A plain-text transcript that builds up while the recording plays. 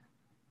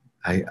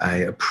I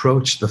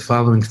approach the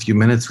following few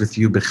minutes with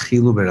you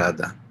bechilu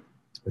berada,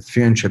 with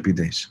fear and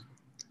trepidation.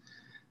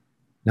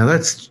 Now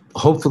that's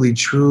hopefully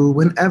true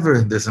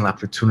whenever there's an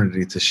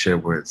opportunity to share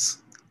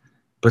words,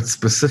 but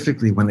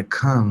specifically when it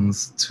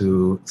comes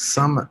to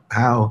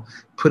somehow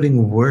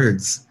putting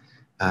words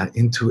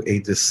into a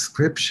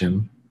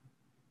description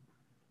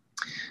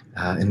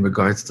in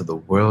regards to the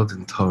world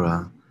and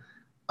Torah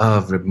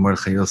of Reb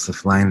Mordechai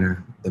Yosef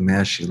Leiner, the Mei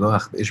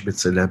Hashiloach, the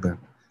Ishbitzer Rebbe,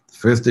 the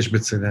first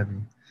Ishbitzer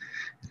Rebbe,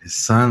 his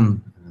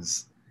son,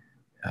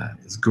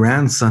 his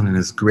grandson, and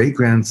his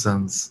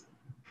great-grandsons.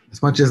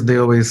 As much as they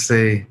always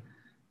say,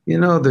 you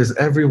know, there's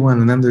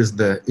everyone, and then there's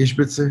the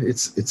Ishbitzer,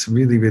 it's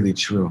really, really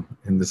true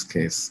in this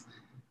case.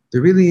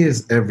 There really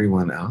is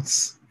everyone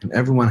else, and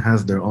everyone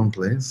has their own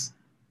place.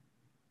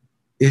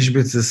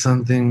 Ishbitzer is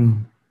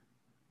something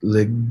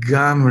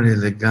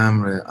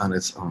legamre on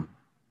its own.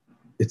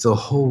 It's a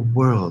whole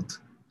world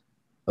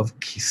of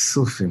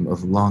kisufim,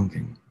 of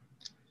longing.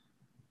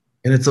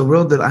 And it's a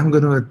world that I'm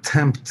going to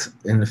attempt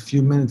in a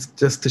few minutes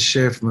just to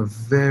share from a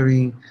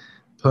very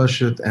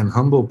pashut and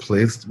humble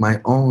place, my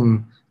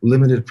own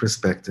limited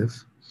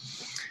perspective.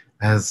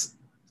 As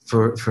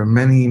for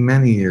many,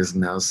 many years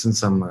now,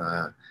 since I'm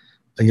a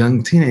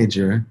young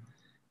teenager,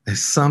 I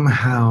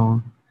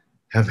somehow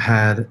have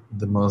had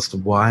the most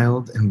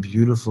wild and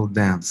beautiful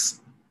dance,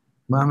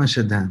 mamash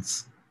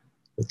dance,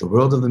 with the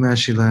world of the Mei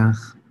Hashiloach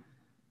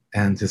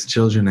and his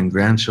children and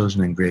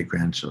grandchildren and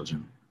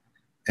great-grandchildren.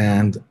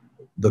 And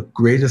the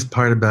greatest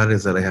part about it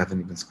is that I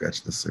haven't even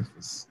scratched the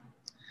surface.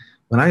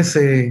 When I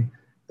say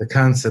the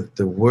concept,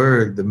 the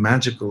word, the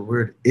magical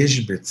word,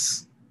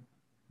 Ishbitz,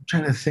 I'm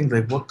trying to think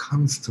like what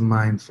comes to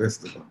mind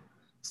first of all.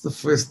 What's the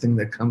first thing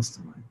that comes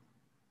to mind?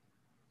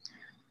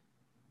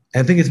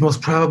 I think it's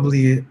most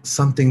probably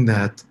something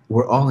that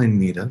we're all in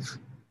need of.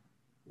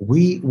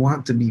 We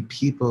want to be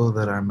people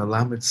that are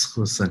melamed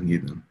zchus an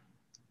yidden.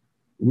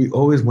 We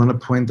always want to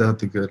point out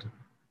the good.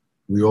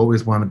 We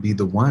always want to be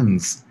the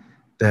ones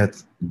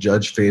that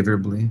judge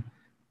favorably.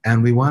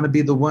 And we want to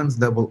be the ones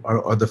that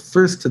are the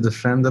first to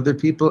defend other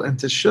people and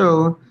to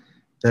show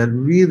that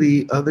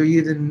really other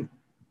yidden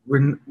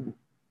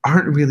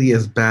aren't really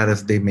as bad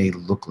as they may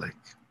look like.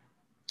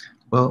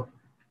 Well,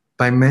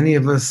 by many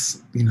of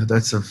us, you know,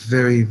 that's a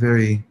very,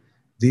 very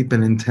deep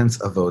and intense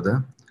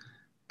avoda.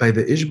 By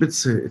the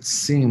Ishbitzer, it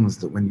seems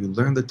that when you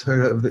learn the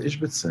Torah of the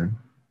Ishbitzer,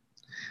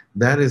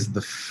 that is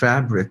the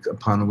fabric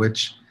upon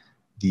which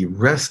the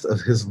rest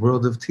of his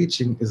world of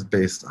teaching is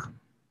based on.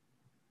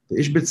 The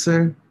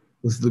Ishbitzer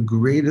was the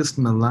greatest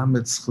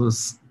melamed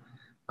zchus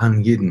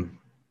an yidden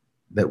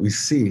that we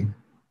see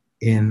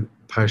in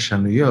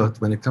Parshanuyot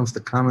when it comes to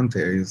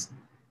commentaries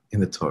in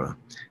the Torah.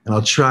 And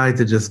I'll try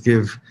to just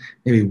give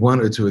maybe one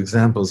or two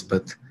examples,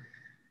 but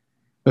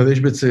the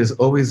Ishbitzer is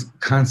always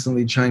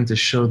constantly trying to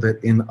show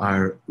that in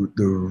the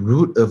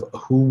root of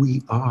who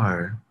we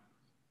are,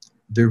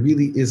 there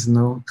really is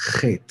no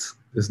chet.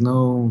 There's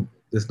no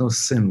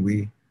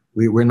sin.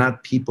 We're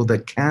not people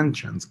that can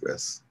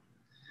transgress.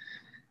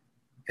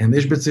 And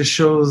Ishbitzer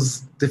shows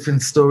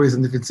different stories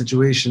and different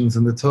situations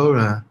in the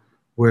Torah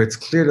where it's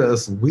clear to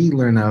us, we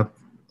learn out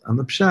on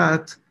the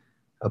pshat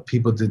how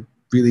people did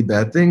really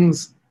bad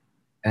things,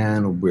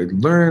 and we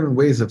learn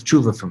ways of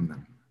tshuva from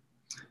them.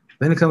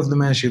 Then it comes to the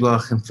Mei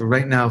Hashiloach, and for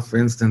right now, for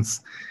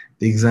instance,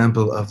 the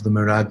example of the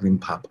Meraglim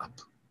pop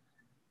up.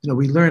 You know,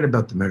 we learn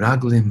about the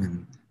Meraglim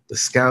and the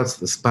scouts,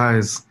 the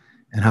spies,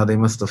 and how they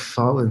must have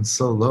fallen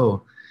so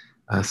low.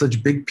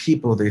 Such big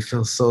people, they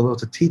fell so low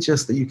to teach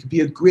us that you can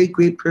be a great,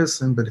 great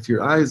person, but if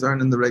your eyes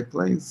aren't in the right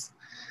place,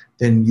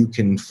 then you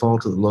can fall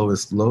to the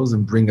lowest lows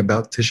and bring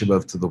about Tisha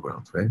B'Av to the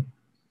world, right?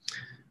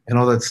 And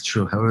all that's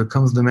true. However, it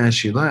comes to the Mei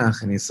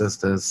Hashiloach, and he says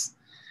this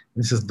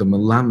is the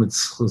melamed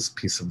zchus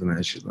piece of the Mei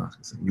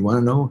Hashiloach. You want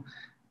to know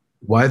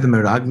why the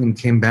Meraglim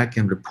came back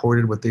and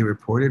reported what they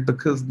reported?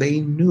 Because they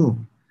knew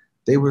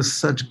they were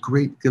such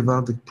great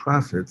Gevaldik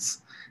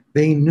prophets.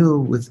 They knew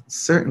with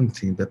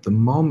certainty that the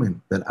moment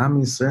that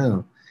Am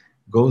Yisrael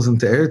goes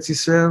into Eretz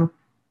Yisrael,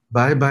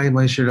 bye-bye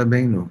Moshe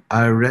Rabbeinu.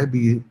 Our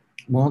Rebbe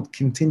won't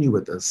continue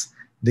with us.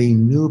 They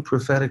knew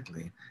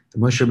prophetically that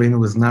Moshe Rabbeinu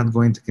was not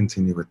going to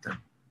continue with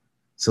them.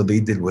 So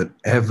they did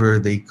whatever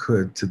they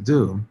could to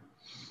do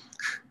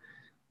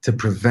to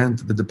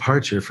prevent the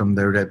departure from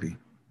their Rebbe.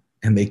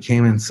 And they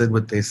came and said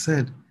what they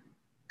said,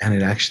 and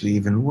it actually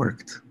even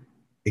worked.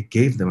 It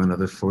gave them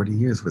another 40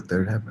 years with their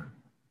Rebbe.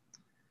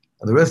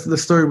 Now, the rest of the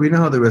story, we know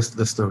how the rest of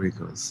the story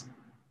goes.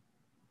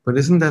 But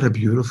isn't that a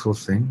beautiful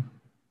thing?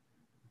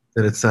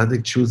 That a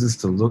tzaddik chooses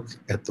to look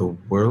at the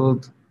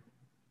world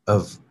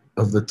of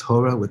the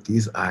Torah with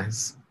these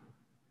eyes.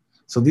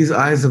 So these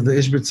eyes of the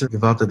Ishbitzer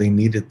Gevalta, they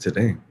need it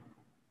today.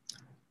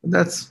 And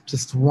that's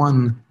just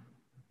one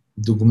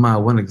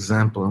dugma, one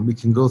example. And we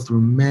can go through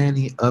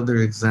many other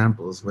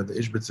examples where the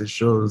Ishbitzer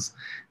shows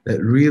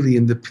that really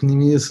in the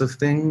pnimius of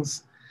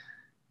things,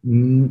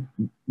 no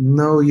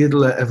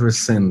Yidla ever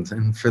sinned.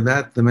 And for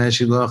that, the Mei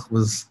Hashiloach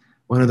was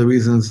one of the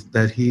reasons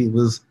that he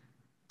was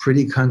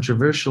pretty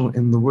controversial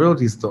in the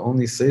world. He's the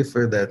only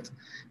sefer that,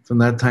 from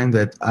that time,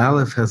 that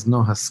Aleph has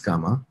no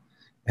haskama.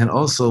 And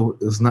also,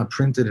 it was not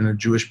printed in a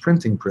Jewish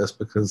printing press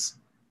because,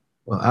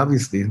 well,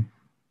 obviously,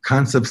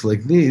 concepts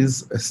like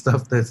these are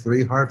stuff that's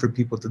very hard for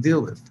people to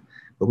deal with.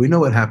 But we know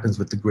what happens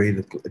with the great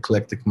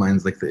eclectic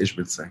minds like the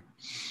Ishbitzer.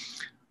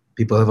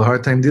 People have a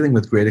hard time dealing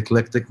with great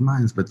eclectic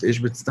minds, but the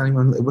Ishbitzer,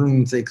 I wouldn't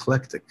even say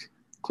eclectic.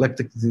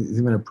 Eclectic is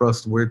even a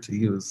prost word to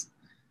use.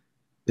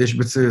 The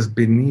Ishbitzer is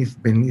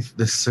beneath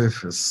the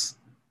surface.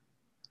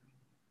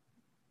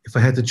 If I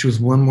had to choose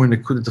one more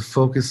nekuda to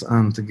focus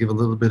on, to give a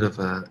little bit of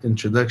an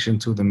introduction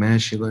to the Mei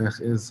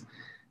Hashiloach, is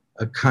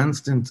a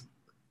constant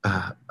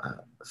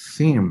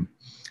theme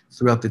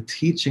throughout the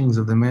teachings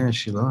of the Mei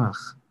Hashiloach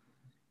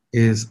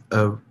is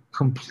a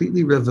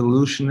completely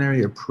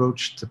revolutionary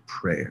approach to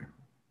prayer.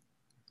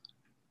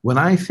 When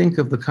I think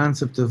of the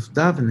concept of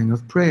davening,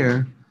 of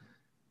prayer,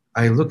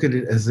 I look at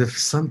it as if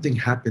something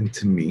happened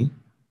to me.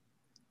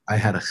 I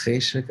had a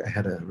cheshek, I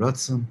had a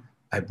ratzon,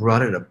 I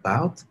brought it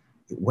about,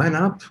 it went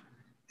up,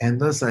 and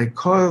thus I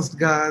caused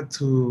God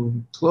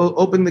to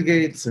open the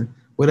gates, and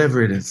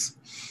whatever it is.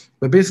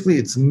 But basically,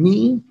 it's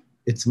me,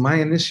 it's my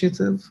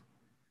initiative,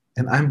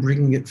 and I'm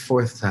bringing it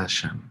forth to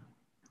Hashem.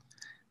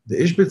 The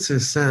Ishbitzer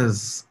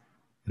says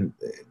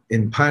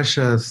in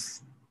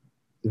Parshas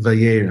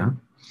Vayera,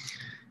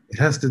 it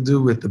has to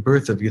do with the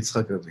birth of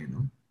Yitzchak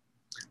Avinu.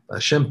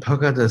 Hashem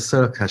pagad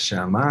asar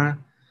kashamar,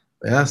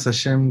 v'yas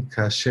Hashem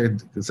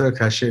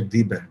kasher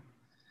diber.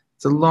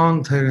 It's a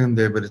long Torah in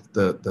there, but it's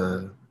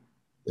the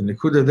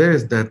nekuda there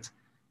is that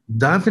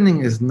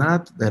davening is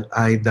not that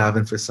I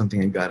daven for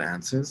something and God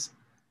answers,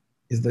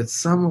 is that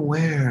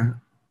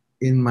somewhere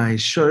in my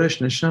shoresh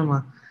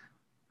neshama,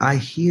 I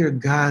hear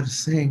God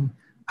saying,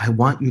 I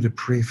want you to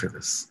pray for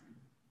this.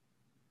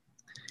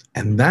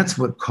 And that's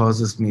what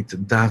causes me to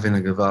daven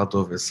a gevalt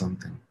over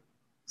something.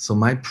 So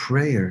my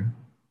prayer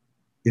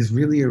is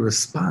really a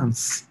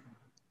response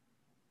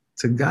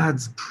to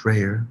God's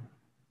prayer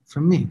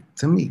from me,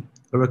 to me,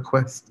 a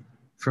request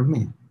from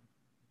me.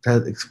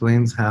 That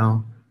explains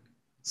how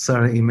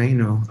Sarah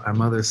Imenu, our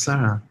mother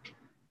Sarah,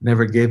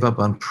 never gave up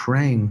on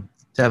praying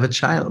to have a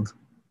child.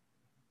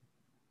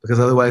 Because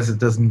otherwise it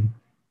doesn't,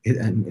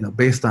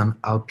 based on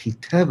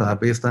al-piteva,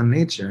 based on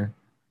nature,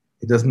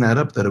 it doesn't add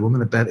up that a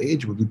woman at that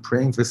age would be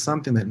praying for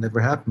something that never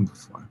happened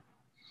before.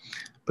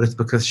 But it's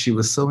because she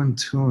was so in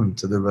tune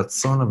to the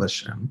Ratzon of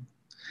Hashem.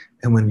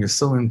 And when you're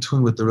so in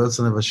tune with the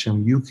Ratzon of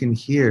Hashem, you can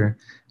hear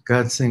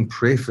God saying,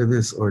 pray for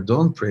this or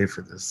don't pray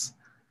for this.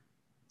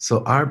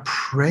 So our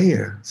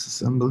prayer, this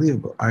is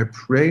unbelievable. Our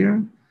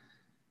prayer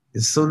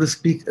is, so to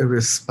speak, a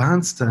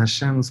response to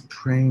Hashem's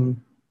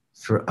praying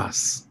for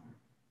us.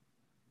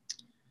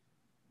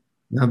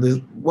 Now, there's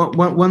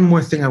one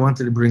more thing I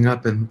wanted to bring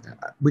up, and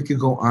we could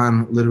go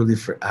on literally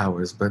for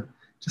hours, but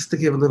just to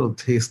give a little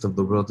taste of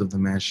the world of the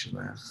Mei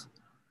Hashiloach.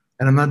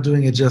 And I'm not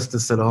doing it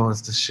justice at all,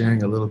 it's just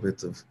sharing a little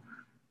bit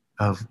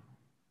of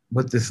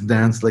what this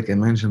dance, like I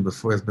mentioned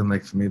before, has been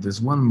like for me.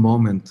 There's one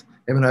moment,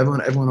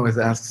 everyone always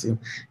asks you,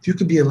 if you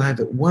could be alive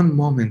at one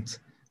moment,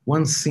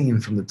 one scene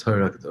from the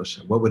Torah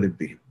Kedosha, what would it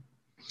be?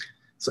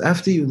 So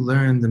after you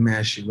learn the Mei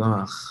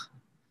Hashiloach,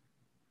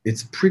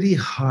 it's pretty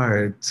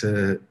hard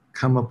to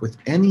come up with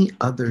any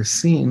other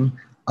scene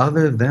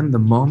other than the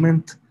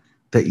moment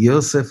that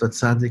Yosef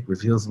HaTzadik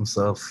reveals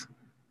himself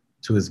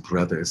to his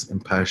brothers in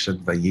Parshat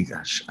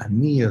Vayigash.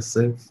 Ani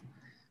Yosef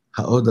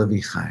ha'od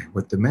avichai.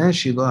 What the Mei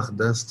Hashiloach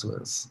does to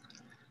us,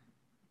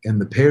 and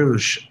the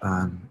Perush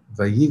on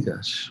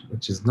Vayigash,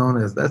 which is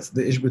known as, that's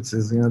the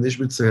Ishbitzer. The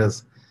Ishbitzer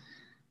has,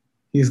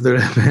 he's the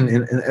Rebbe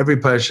in every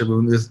parsha, but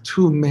when there's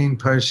two main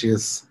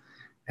parshas,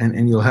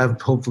 and you'll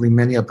have hopefully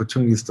many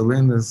opportunities to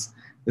learn this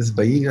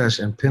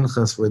Vayigash and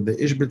Pinchas, where the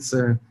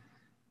Ishbitzer,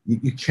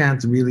 you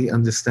can't really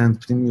understand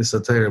Pnimius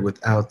HaTorah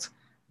without,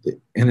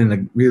 and in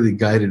a really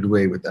guided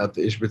way, without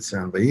the Ishbitzer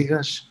on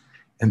Vayigash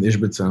and the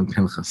Ishbitzer on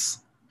Pinchas.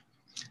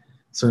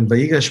 So in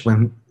Vayigash,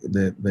 when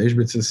the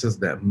Ishbitzer says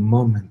that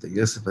moment that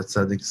Yosef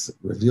HaTzadik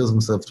reveals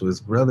himself to his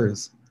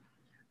brothers,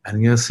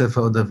 and Yosef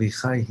ha'od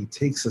avichai, he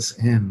takes us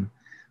in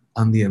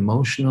on the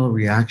emotional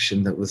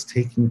reaction that was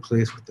taking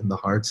place within the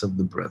hearts of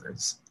the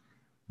brothers.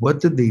 What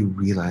did they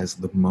realize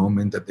the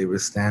moment that they were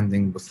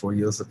standing before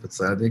Yosef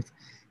HaTzadik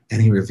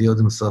and he revealed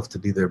himself to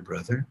be their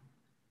brother?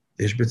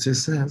 The Ishbitzer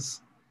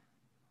says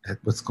that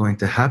what's going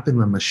to happen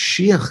when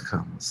Mashiach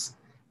comes,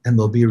 and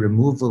there'll be a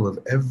removal of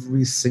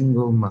every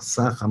single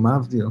masach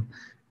hamavdil,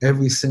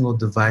 every single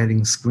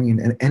dividing screen,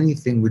 and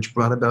anything which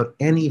brought about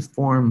any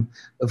form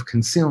of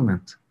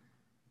concealment.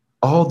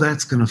 All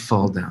that's going to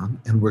fall down,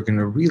 and we're going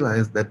to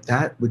realize that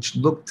that which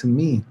looked to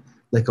me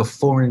like a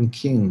foreign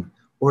king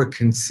or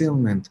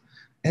concealment,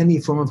 any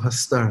form of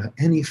hastara,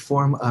 any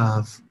form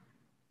of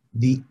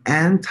the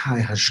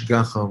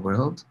anti-hashgacha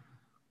world,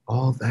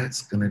 all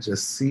that's going to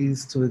just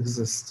cease to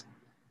exist.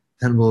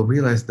 And we'll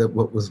realize that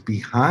what was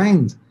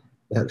behind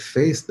that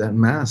face, that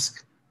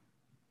mask,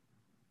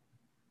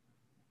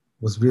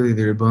 was really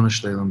the Ribono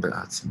Shel Olam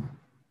Be'atzmo.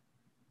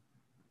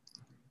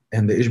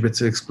 And the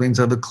Ishbitzer explains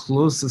how the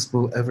closest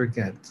we'll ever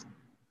get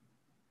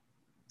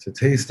to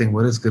tasting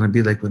what it's going to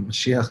be like when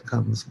Mashiach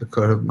comes, the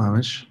Kor of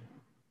Mamish,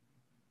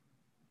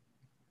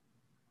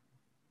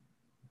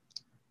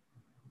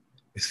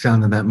 is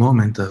found in that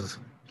moment of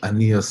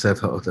Ani Yosef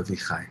Ha'ot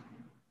Avichai.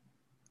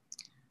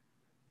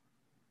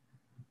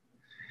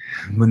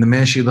 When the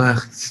Mei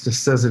Hashiloach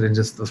just says it in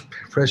just those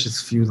precious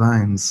few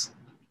lines,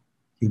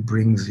 he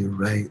brings you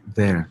right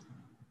there.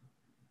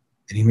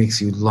 And he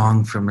makes you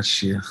long for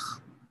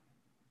Mashiach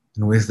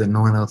in ways that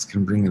no one else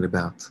can bring it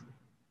about.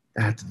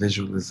 That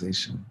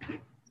visualization,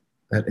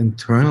 that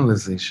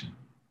internalization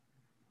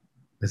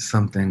is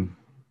something,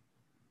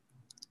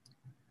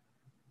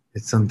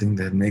 it's something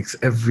that makes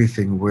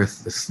everything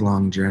worth this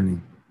long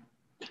journey.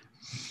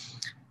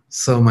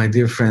 So, my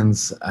dear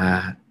friends,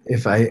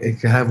 if I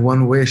could have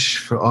one wish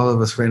for all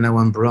of us right now,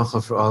 one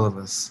bracha for all of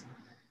us,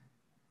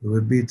 it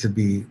would be to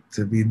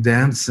be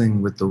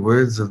dancing with the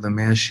words of the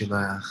Mei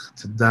Hashiloach,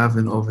 to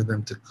daven over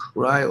them, to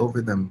cry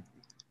over them,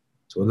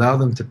 to allow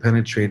them to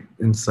penetrate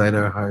inside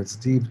our hearts,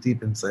 deep,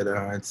 deep inside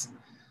our hearts,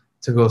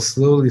 to go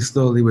slowly,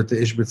 slowly with the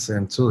Ishbitzer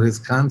until his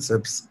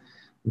concepts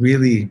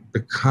really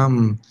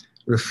become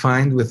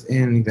refined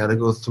within. You got to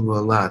go through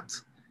a lot.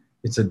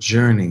 It's a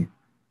journey,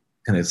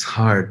 and it's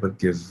hard, but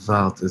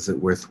gewalt is it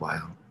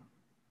worthwhile.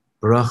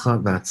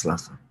 Bracha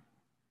v'atzlacha.